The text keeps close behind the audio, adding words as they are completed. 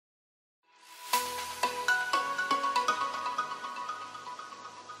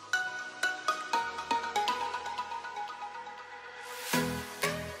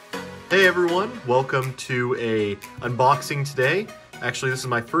Hey everyone, welcome to a unboxing today. Actually, this is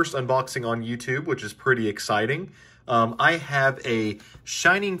my first unboxing on YouTube, which is pretty exciting. I have a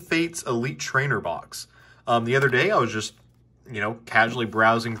Shining Fates Elite Trainer box. The other day I was just, casually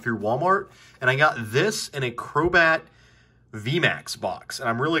browsing through Walmart, and I got this in a Crobat VMAX box, and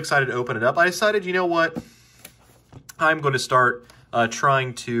I'm really excited to open it up. I decided, you know what, I'm going to start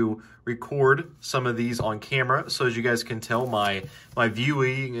trying to record some of these on camera. So as you guys can tell, my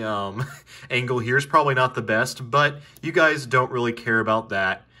viewing angle here is probably not the best, but you guys don't really care about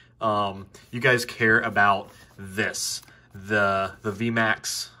that. You guys care about this, the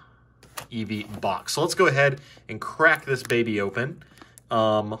VMAX EV box. So let's go ahead and crack this baby open.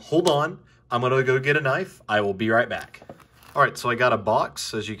 Hold on, I'm gonna go get a knife. I will be right back. All right, so I got a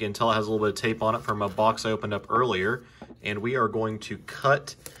box. As you can tell, it has a little bit of tape on it from a box I opened up earlier, and we are going to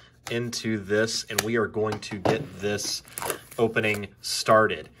cut into this, and we are going to get this opening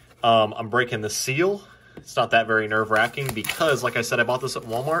started. I'm breaking the seal. It's not that very nerve-wracking because, like I said, I bought this at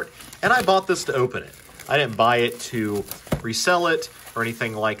Walmart, and I bought this to open it. I didn't buy it to resell it or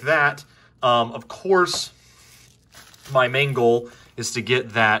anything like that. Of course, my main goal is to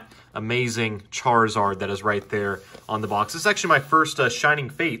get that amazing Charizard that is right there on the box. This is actually my first Shining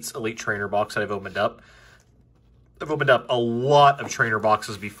Fates Elite Trainer box that I've opened up. I've opened up a lot of trainer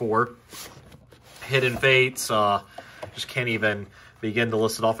boxes before. Hidden Fates, just can't even begin to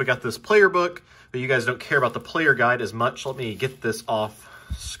list it off. We got this player book, but you guys don't care about the player guide as much. Let me get this off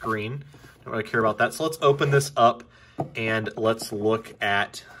screen. Don't really care about that. So let's open this up and let's look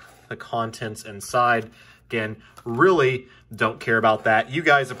at the contents inside. Again, really don't care about that. You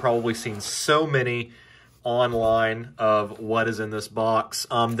guys have probably seen so many online of what is in this box.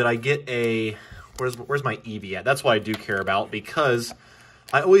 Did I get a... Where's my Eevee at? That's what I do care about, because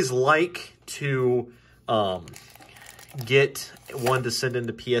I always like to get one to send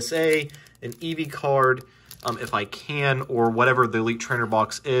into PSA, an Eevee card, if I can, or whatever the Elite Trainer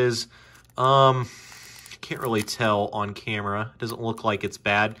box is. Can't really tell on camera. Doesn't look like it's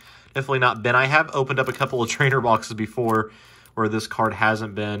bad. Definitely not been. I have opened up a couple of trainer boxes before where this card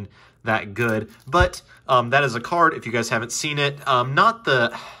hasn't been that good. But that is a card, if you guys haven't seen it.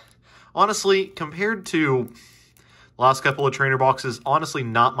 Honestly, compared to the last couple of trainer boxes, honestly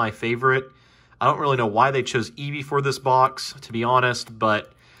not my favorite. I don't really know why they chose Eevee for this box, to be honest,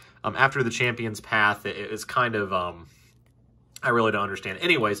 but after the Champion's Path, it's kind of, I really don't understand.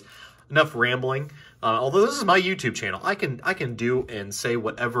 Anyways, enough rambling. Although this is my YouTube channel, I can do and say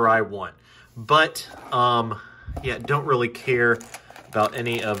whatever I want. But, yeah, don't really care about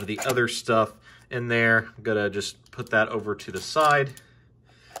any of the other stuff in there. I'm gonna just put that over to the side.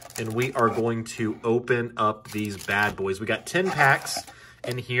 And we are going to open up these bad boys. We got 10 packs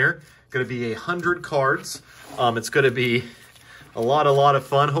in here. Going to be 100 cards. It's going to be a lot of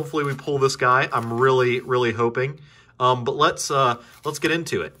fun. Hopefully we pull this guy. I'm really hoping. But let's get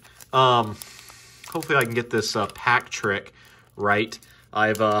into it. Hopefully I can get this pack trick right.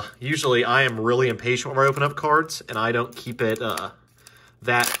 Usually I am really impatient when I open up cards, and I don't keep it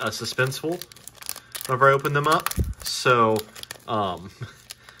that suspenseful whenever I open them up. So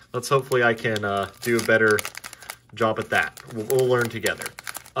hopefully I can do a better job at that. We'll learn together.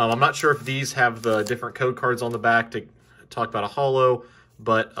 I'm not sure if these have the different code cards on the back to talk about a holo,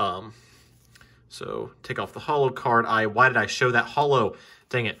 but so take off the holo card. Why did I show that holo?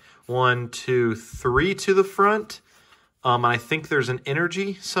 Dang it. 1, 2, 3 to the front. I think there's an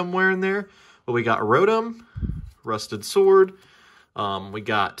energy somewhere in there. But we got Rotom, Rusted Sword. We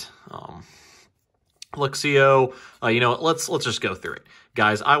got Luxio. You know what? Let's just go through it.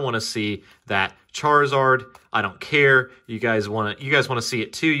 Guys, I want to see that Charizard. I don't care. You guys want to see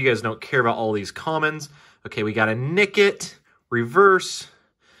it too. You guys don't care about all these commons. Okay, we got a Nickit, reverse.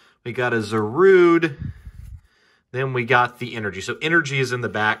 We got a Zarude. Then we got the energy. So energy is in the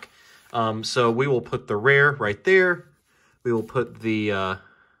back. So we will put the rare right there. We will put the,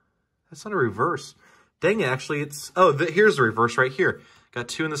 that's not a reverse. Dang it, actually it's, here's the reverse right here. Got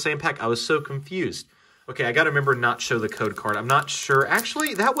 2 in the same pack. I was so confused. Okay, I got to remember not show the code card. I'm not sure.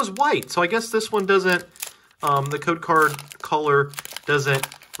 Actually, that was white, so I guess this one doesn't, the code card color doesn't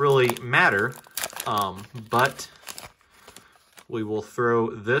really matter. But we will throw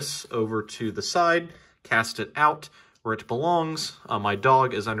this over to the side, cast it out where it belongs. My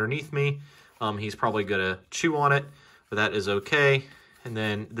dog is underneath me. He's probably going to chew on it, but that is okay. And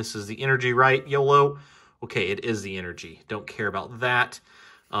then this is the energy, right, YOLO? Okay, it is the energy. Don't care about that.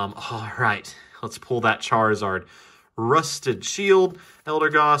 All right, let's pull that Charizard. Rusted Shield,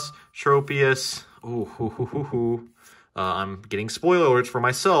 Eldegoss, Tropius. Ooh, I'm getting spoiler alerts for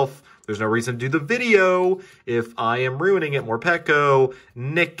myself. There's no reason to do the video if I am ruining it. Morpeko,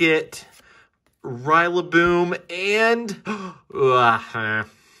 Nickit, Rillaboom, and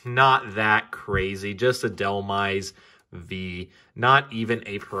not that crazy. Just a Delmise V, not even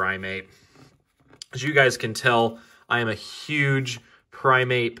a Primeape. As you guys can tell, I am a huge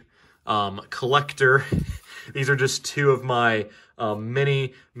Primeape collector. These are just two of my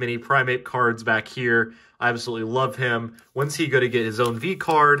mini Primeape cards back here. I absolutely love him. When's he going to get his own V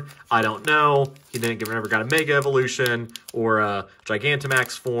card? I don't know. He never got a Mega Evolution or a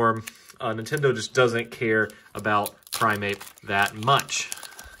Gigantamax form. Nintendo just doesn't care about Primeape that much.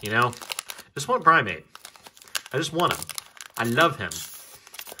 You know? Just want Primeape. I just want him. I love him.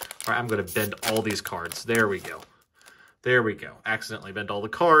 All right, I'm going to bend all these cards. There we go. There we go. Accidentally bent all the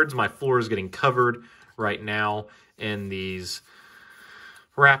cards. My floor is getting covered right now in these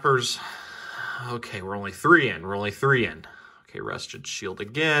wrappers. Okay, we're only 3 in. We're only 3 in. Okay, Rusted Shield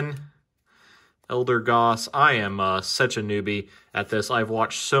again. Elder Goss. I am such a newbie at this. I've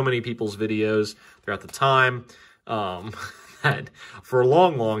watched so many people's videos throughout the time. That for a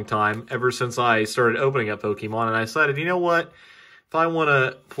long time, ever since I started opening up Pokemon, and I decided, you know what? If I want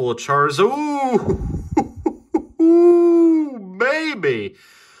to pull a Charizard... Ooh, baby!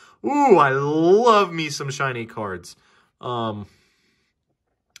 Ooh, I love me some shiny cards. That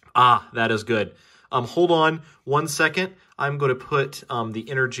is good. Hold on 1 second. I'm going to put the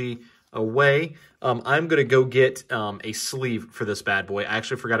energy away. I'm going to go get a sleeve for this bad boy. I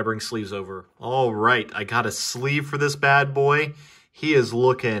actually forgot to bring sleeves over. All right, I got a sleeve for this bad boy. He is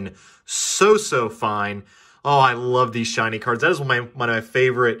looking so fine. Oh, I love these shiny cards. That is one of my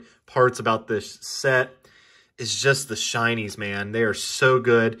favorite parts about this set. Is just the shinies, man. They are so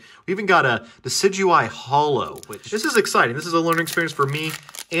good. We even got a Decidueye Hollow, which this is exciting. This is a learning experience for me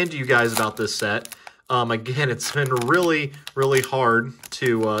and you guys about this set. Again, it's been really hard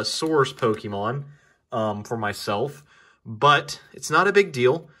to source Pokemon for myself, but it's not a big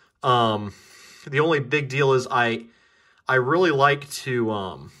deal. The only big deal is I really like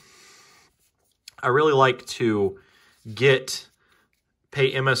to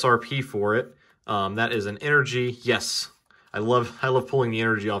pay MSRP for it. That is an energy. Yes, I love pulling the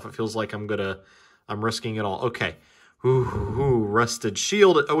energy off. It feels like I'm risking it all. Okay. Ooh, Rusted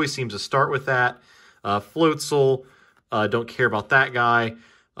Shield. It always seems to start with that. Floatzel. Don't care about that guy.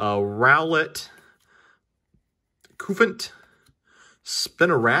 Rowlet. Koofant.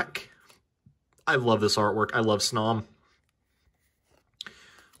 Spinarak. I love this artwork. I love Snom.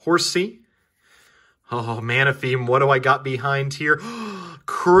 Horsey. Oh, Manaphy. What do I got behind here?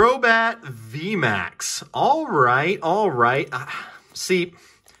 Crobat VMAX. All right. See,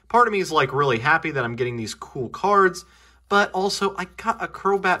 part of me is like really happy that I'm getting these cool cards, but also I got a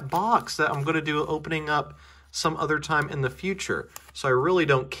Crobat box that I'm going to do opening up some other time in the future. So I really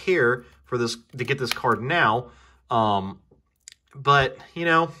don't care for this to get this card now. But you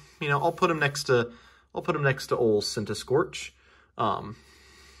know, I'll put him next to old Centiskorch.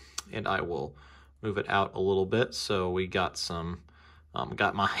 And I will move it out a little bit so we got some.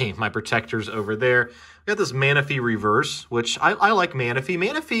 Got my protectors over there. We got this Manaphy reverse, which I like Manaphy.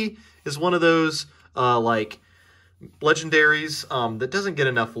 Manaphy is one of those like legendaries that doesn't get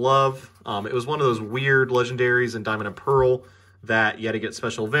enough love. It was one of those weird legendaries in Diamond and Pearl that you had to get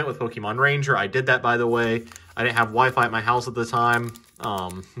special event with Pokemon Ranger. I did that, by the way. I didn't have Wi-Fi at my house at the time,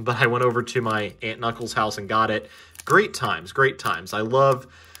 but I went over to my Aunt Knuckles' house and got it. Great times, great times. I love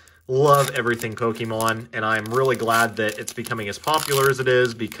everything Pokemon, and I'm really glad that it's becoming as popular as it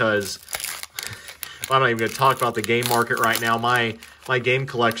is because I'm not even going to talk about the game market right now. My game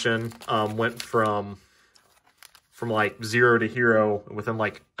collection went from like 0 to hero within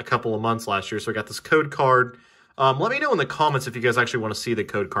like a couple of months last year. So I got this code card. Let me know in the comments if you guys actually want to see the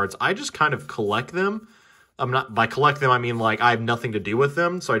code cards. I just kind of collect them. By collect them, I mean like I have nothing to do with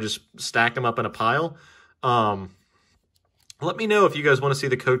them, so I just stack them up in a pile. Let me know if you guys want to see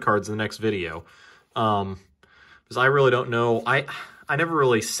the code cards in the next video. Because I really don't know. I never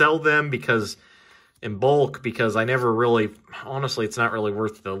really sell them in bulk because I never really, honestly, it's not really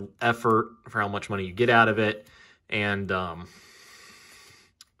worth the effort for how much money you get out of it. And so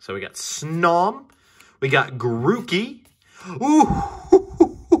we got Snom. We got Grookey.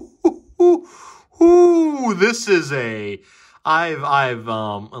 Ooh, this is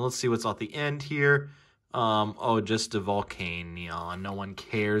let's see what's at the end here. Oh, just a Volcanion. No one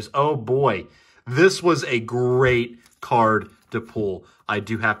cares. Oh, boy. This was a great card to pull, I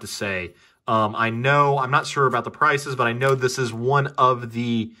do have to say. I know, I'm not sure about the prices, but I know this is one of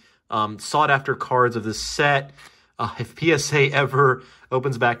the sought-after cards of this set. If PSA ever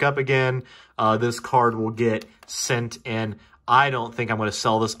opens back up again, this card will get sent in. I don't think I'm going to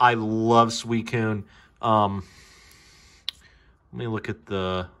sell this. I love Suicune. Let me look at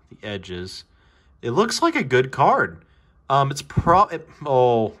the edges. It looks like a good card. It's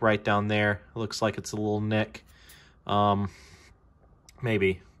oh, right down there. It looks like it's a little nick.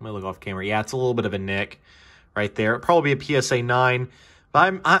 Maybe. Let me look off camera. Yeah, it's a little bit of a nick right there. It'll probably be a PSA 9.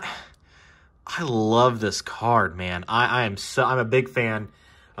 But I love this card, man. I'm a big fan.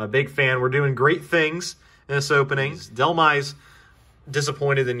 I'm a big fan. We're doing great things in this opening. Delmai's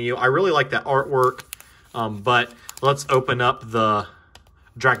disappointed in you. I really like that artwork. But let's open up the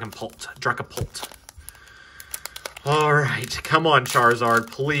Dragapult. All right, come on,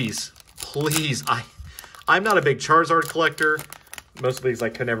 Charizard, please, please. I'm not a big Charizard collector. Most of these I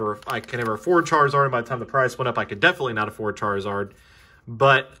can never afford Charizard. And by the time the price went up, I could definitely not afford Charizard.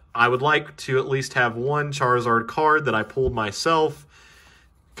 But I would like to at least have one Charizard card that I pulled myself.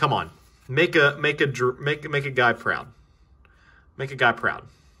 Come on, make a guy proud. Make a guy proud.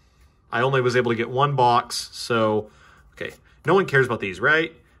 I only was able to get one box, so okay. No one cares about these,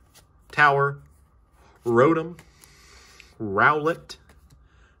 right? Tower, Rotom, Rowlet,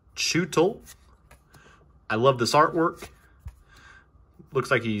 Chewtle. I love this artwork.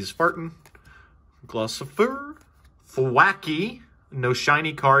 Looks like he's farting. Glossifer, Thwacky. No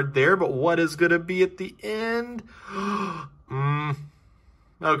shiny card there, but what is going to be at the end?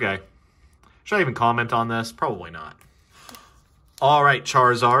 Okay. Should I even comment on this? Probably not. All right,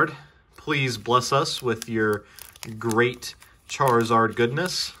 Charizard. Please bless us with your great Charizard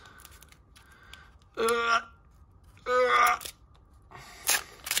goodness.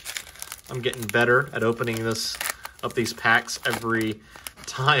 I'm getting better at opening these packs every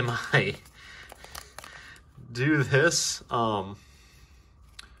time I do this. Okay,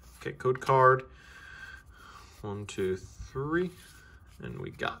 code card. 1, 2, 3. And we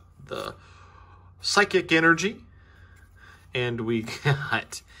got the Psychic Energy. And we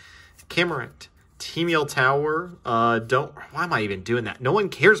got Cameron, Team Tower. Why am I even doing that? No one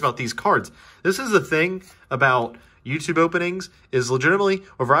cares about these cards. This is the thing about YouTube openings is legitimately,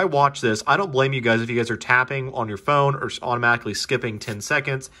 whenever I watch this, I don't blame you guys if you guys are tapping on your phone or automatically skipping 10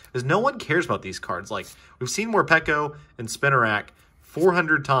 seconds, because no one cares about these cards. Like, we've seen Morpeko and Spinarak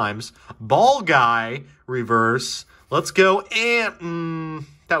 400 times. Ball Guy reverse. Let's go. And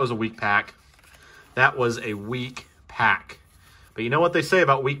that was a weak pack. That was a weak pack. But you know what they say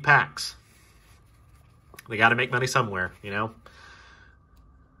about weak packs? They got to make money somewhere, you know?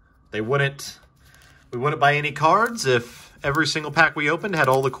 We wouldn't buy any cards if every single pack we opened had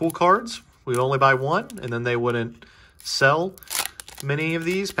all the cool cards. We'd only buy one, and then they wouldn't sell many of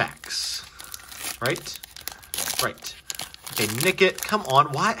these packs. Right? Right. Okay, nick it. Come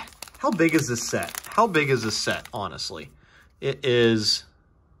on. Why? How big is this set? How big is this set, honestly? It is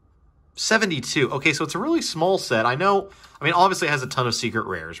 72. Okay, so it's a really small set. I know, I mean, obviously it has a ton of secret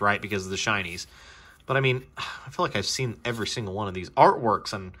rares, right, because of the shinies. But, I mean, I feel like I've seen every single one of these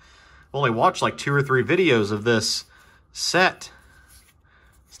artworks, and I've only watched like 2 or 3 videos of this set.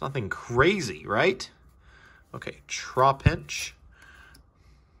 It's nothing crazy, right? Okay, Trapinch.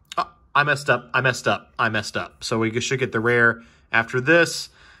 Oh, I messed up. So we should get the rare after this.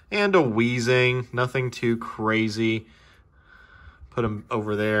 And a Weezing. Nothing too crazy. Put him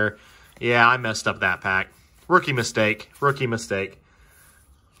over there. Yeah, I messed up that pack. Rookie mistake. Rookie mistake.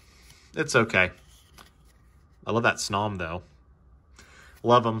 It's okay. I love that Snom, though.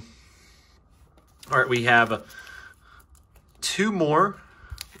 Love him. All right, we have 2 more.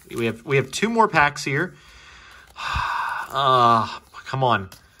 We have 2 more packs here. Come on.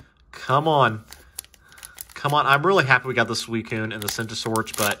 Come on. Come on. I'm really happy we got the Suicune and the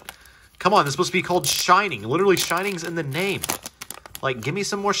Centaurus, but come on. This is supposed to be called Shining. Literally, Shining's in the name. Like, give me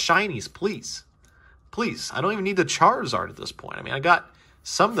some more Shinies, please. Please. I don't even need the Charizard at this point. I mean, I got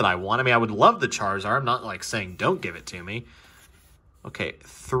some that I want. I mean, I would love the Charizard. I'm not, like, saying don't give it to me. Okay,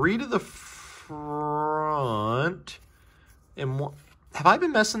 3 to the front. And have I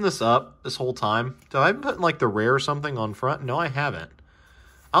been messing this up this whole time? Have I been putting, like, the rare or something on front? No, I haven't.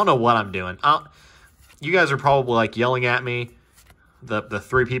 I don't know what I'm doing. You guys are probably, like, yelling at me. The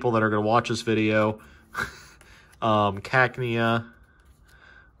 3 people that are going to watch this video. Cacnea.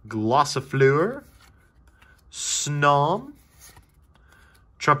 Glossifleur. Snom.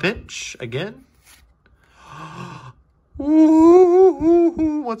 Trapinch again.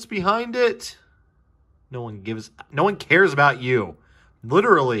 Ooh, what's behind it? No one cares about you.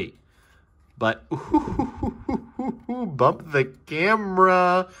 Literally. But bump the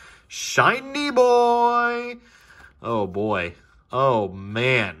camera. Shiny boy. Oh boy. Oh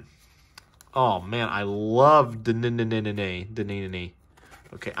man. Oh, man, I love Denini.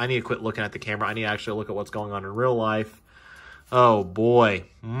 Okay, I need to quit looking at the camera. I need to actually look at what's going on in real life. Oh, boy.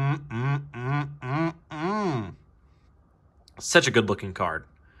 Such a good-looking card.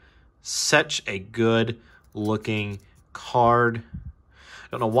 Such a good-looking card.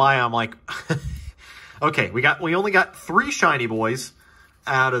 Don't know why I'm like... Okay, we only got 3 shiny boys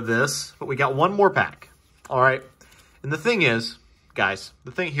out of this, but we got 1 more pack. All right. And the thing is, guys,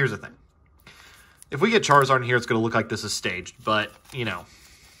 here's the thing. If we get Charizard in here, it's going to look like this is staged, but, you know,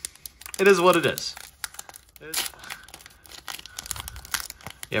 it is what it is.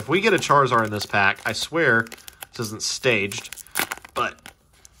 Yeah, if we get a Charizard in this pack, I swear this isn't staged, but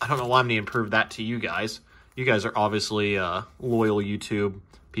I don't know why I'm going to improve that to you guys. You guys are obviously loyal YouTube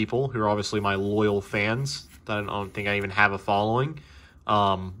people who are obviously my loyal fans. I don't think I even have a following.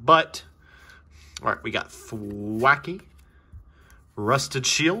 But, all right, we got Thwacky, Rusted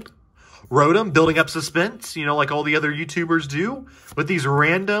Shield, Rotom, building up suspense, you know, like all the other YouTubers do with these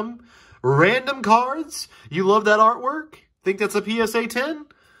random cards. You love that artwork? Think that's a PSA 10?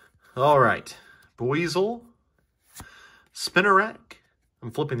 All right, Buizel, Spinarak.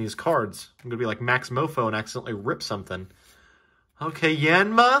 I'm flipping these cards. I'm going to be like Max Mofo and accidentally rip something. Okay,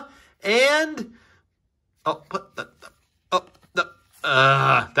 Yanma, and... Oh,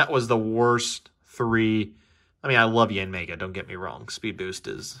 that was the worst 3. I mean, I love Yanmega, don't get me wrong. Speed Boost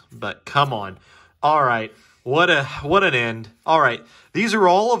is... But come on. All right, what an end. All right, these are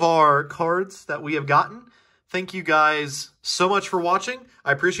all of our cards that we have gotten. Thank you guys so much for watching.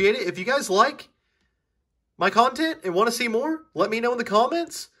 I appreciate it. If you guys like my content and want to see more, let me know in the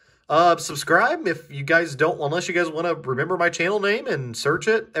comments. Subscribe if you guys don't, unless you guys want to remember my channel name and search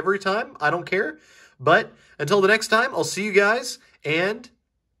it every time. I don't care. But until the next time, I'll see you guys and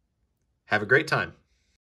have a great time.